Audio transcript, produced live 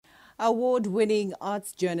Award-winning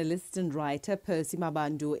arts journalist and writer Percy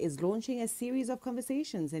Mabandu is launching a series of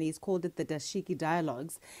conversations, and he's called it the Dashiki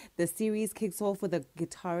Dialogues. The series kicks off with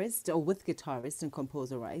guitarist and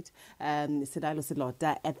composer, right, Selaelo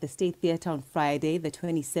Selota at the State Theatre on Friday, the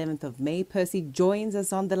 27th of May. Percy joins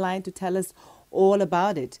us on the line to tell us all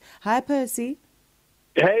about it. Hi, Percy.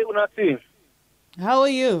 Hey, Unati. How are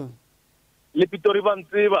you? Lipitori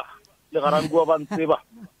Bansiba.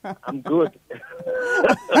 I'm good.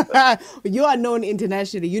 You are known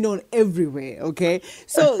internationally. You're known everywhere. Okay,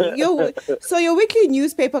 so your weekly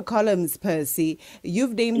newspaper columns, Percy,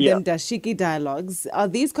 you've named them Dashiki Dialogues. Are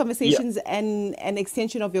these conversations an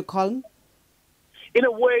extension of your column? In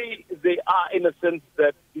a way, they are, in a sense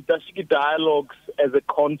that the Dashiki Dialogues as a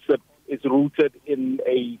concept is rooted in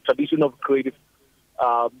a tradition of creative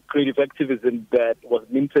activism that was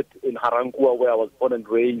minted in Harangua, where I was born and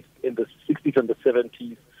raised in the 60s and the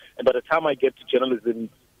 70s. And by the time I get to journalism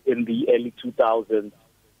in the early 2000s,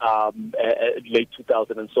 late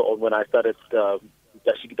 2000 and so on, when I started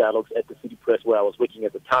Dashiki Dialogues at the City Press, where I was working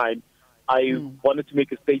at the time, I wanted to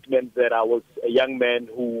make a statement that I was a young man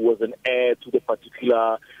who was an heir to the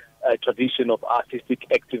particular tradition of artistic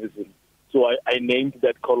activism. So I named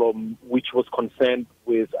that column, which was concerned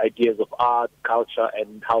with ideas of art, culture,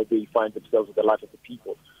 and how they find themselves in the life of the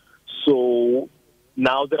people. So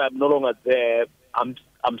now that I'm no longer there, I'm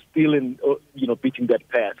still in beating that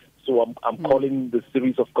path. So I'm calling the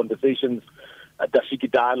series of conversations Dashiki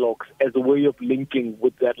Dialogues as a way of linking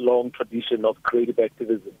with that long tradition of creative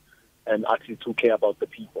activism and artists who care about the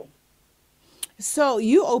people. So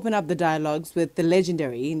you open up the dialogues with the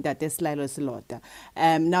legendary Selaelo Selota.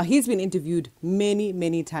 Now, he's been interviewed many,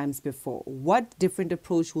 many times before. What different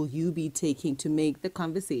approach will you be taking to make the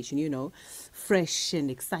conversation, fresh and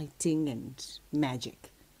exciting and magic?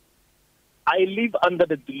 I live under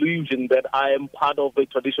the delusion that I am part of a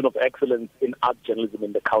tradition of excellence in art journalism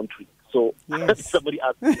in the country. So somebody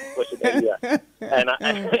asked me this question earlier, and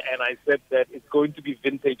I said that it's going to be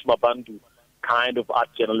vintage Mabandu kind of art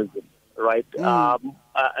journalism. Right,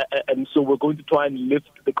 and so we're going to try and lift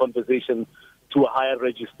the conversation to a higher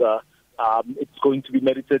register. It's going to be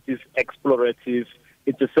meditative, explorative.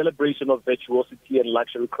 It's a celebration of virtuosity and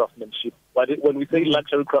luxury craftsmanship. But when we say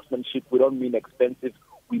luxury craftsmanship, we don't mean expensive.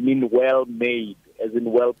 We mean well-made, as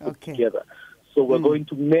in well put together. So we're going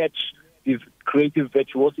to match the creative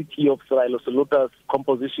virtuosity of Selaelo Selota's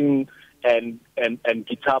composition and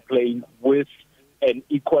guitar playing with an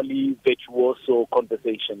equally virtuoso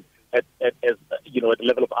conversation. At the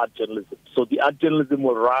level of art journalism. So the art journalism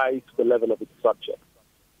will rise to the level of its subject.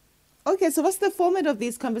 Okay, so what's the format of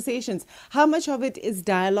these conversations? How much of it is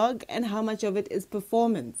dialogue and how much of it is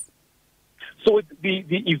performance? So the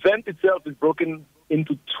event itself is broken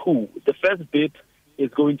into two. The first bit is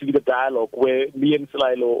going to be the dialogue where me and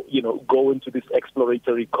Selaelo, go into this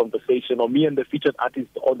exploratory conversation, or me and the featured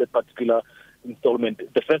artist on that particular installment.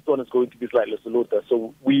 The first one is going to be Selaelo Selota.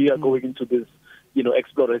 So we are going into this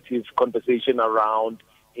explorative conversation around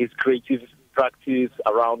his creative practice,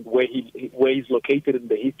 around where he's located in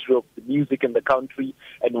the history of the music in the country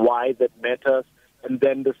and why that matters. And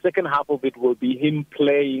then the second half of it will be him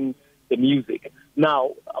playing the music.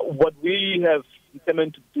 Now, what we have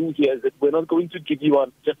determined to do here is that we're not going to give you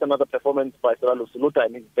just another performance by Selaelo Selota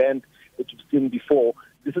and his band that you've seen before.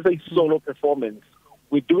 This is a solo performance.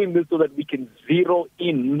 We're doing this so that we can zero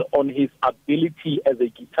in on his ability as a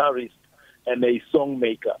guitarist and a song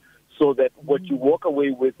maker, so that what you walk away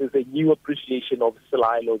with is a new appreciation of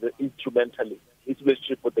Selaelo, the instrumentalist, his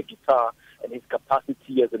relationship with the guitar, and his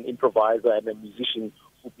capacity as an improviser and a musician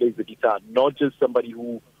who plays the guitar, not just somebody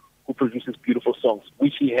who produces beautiful songs,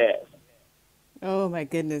 which he has. Oh my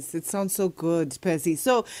goodness, it sounds so good, Percy.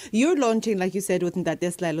 So you're launching, like you said, with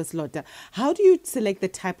Selaelo Selota. How do you select the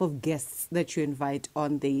type of guests that you invite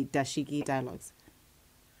on the Dashiki Dialogues?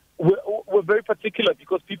 We're very particular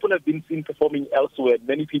because people have been seen performing elsewhere.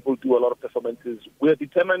 Many people do a lot of performances. We're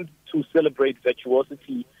determined to celebrate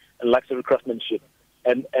virtuosity and luxury craftsmanship.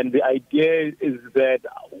 And the idea is that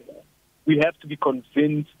we have to be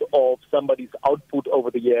convinced of somebody's output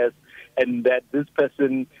over the years, and that this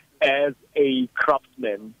person, as a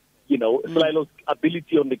craftsman, Selaelo's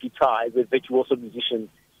ability on the guitar as a virtuoso musician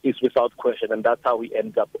is without question. And that's how we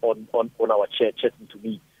end up on our chair chatting to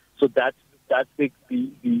me. So that's the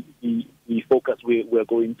focus we're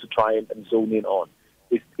going to try and zone in on.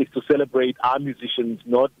 Is to celebrate our musicians,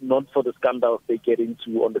 not for the scandals they get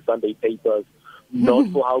into on the Sunday papers, not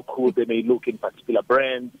for how cool they may look in particular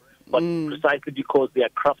brands, but precisely because they are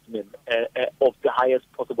craftsmen of the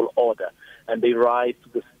highest possible order, and they rise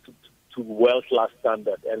to world-class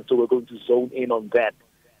standard. And so we're going to zone in on that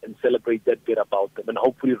and celebrate that bit about them, and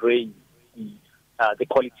hopefully raise the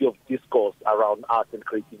quality of discourse around art and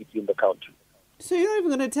creativity in the country. So you're not even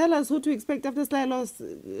going to tell us who to expect after Selaelo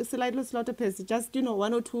Selota, Percy? Just,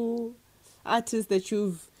 one or two artists that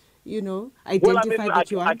you've, identified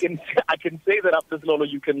that you want? I can say that after Selaelo,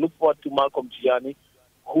 you can look forward to Malcolm Gianni,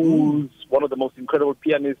 who's one of the most incredible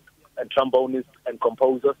pianists and trombonists and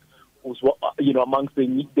composers, who's amongst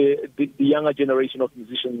the younger generation of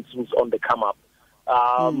musicians who's on the come up.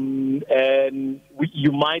 And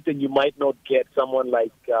you might and you might not get someone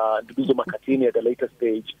like Duduzo Makatini at a later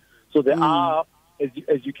stage. So there are,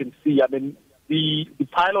 as you can see, I mean, the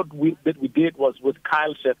pilot that we did was with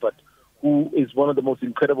Kyle Shepard, who is one of the most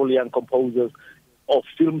incredible young composers of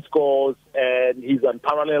film scores, and he's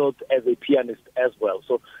unparalleled as a pianist as well.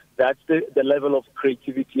 So that's the level of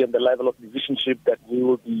creativity and the level of musicianship that we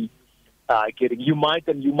will be getting. You might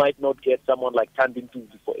and you might not get someone like Tandin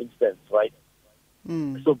Tuzi, for instance, right?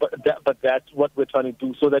 So, but that's what we're trying to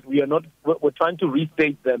do, so that we're trying to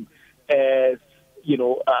restate them as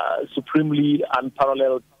supremely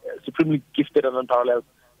unparalleled, supremely gifted and unparalleled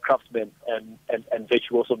craftsmen and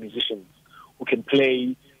virtuoso musicians who can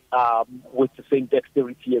play with the same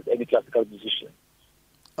dexterity as any classical musician.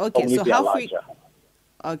 Okay, so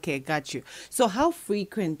Okay, got you. So how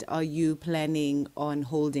frequent are you planning on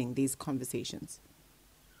holding these conversations?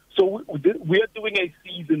 So we are doing a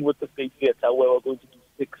season with the State Theatre where we're going to do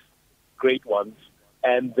 6 great ones,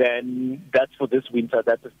 and then that's for this winter.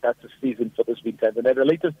 That's a season for this winter. And then at a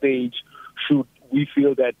later stage, should we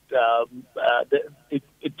feel that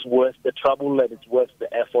it's worth the trouble and it's worth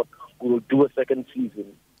the effort, we will do a second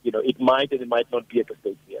season. It might and it might not be at the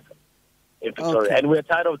State Theatre in Pretoria. Okay. And we're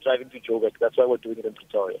tired of driving to Joburg. That's why we're doing it in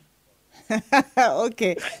Pretoria.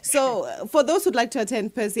 Okay. So for those who'd like to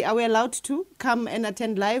attend, Percy, are we allowed to come and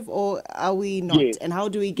attend live, or are we not? Yes. And how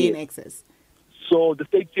do we gain access? So the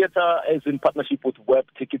State Theatre is in partnership with Web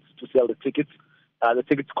Tickets to sell the tickets. The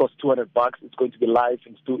tickets cost $200. It's going to be live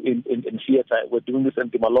in theatre. We're doing this in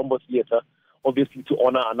the Malombo Theatre, obviously to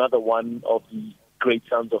honor another one of the great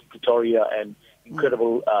sons of Pretoria and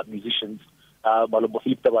incredible musicians. Malombo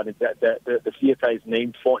Philip Tabane, the theatre is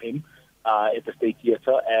named for him. At the State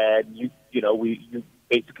Theatre, and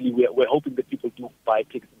we're hoping that people do buy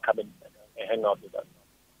tickets and come and hang out with us.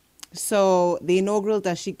 So the inaugural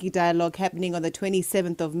Dashiki Dialogue happening on the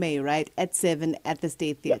 27th of May, right, at 7 at the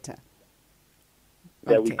State Theatre. Yeah.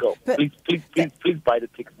 There we go. Please buy the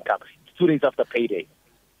tickets and come. It's 2 days after payday.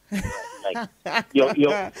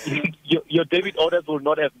 Your debit orders will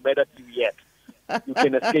not have met at you yet. You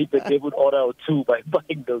can escape a debit order or two by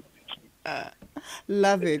buying those tickets.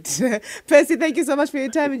 Love it. Percy, thank you so much for your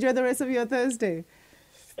time. Enjoy the rest of your Thursday.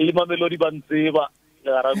 Thank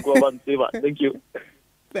you.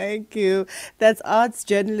 Thank you. That's arts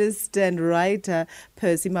journalist and writer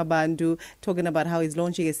Percy Mabandu talking about how he's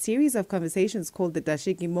launching a series of conversations called the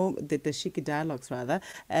Dashiki Dialogues,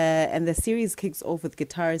 and the series kicks off with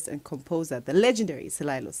guitarist and composer, the legendary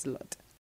Selaelo Selota.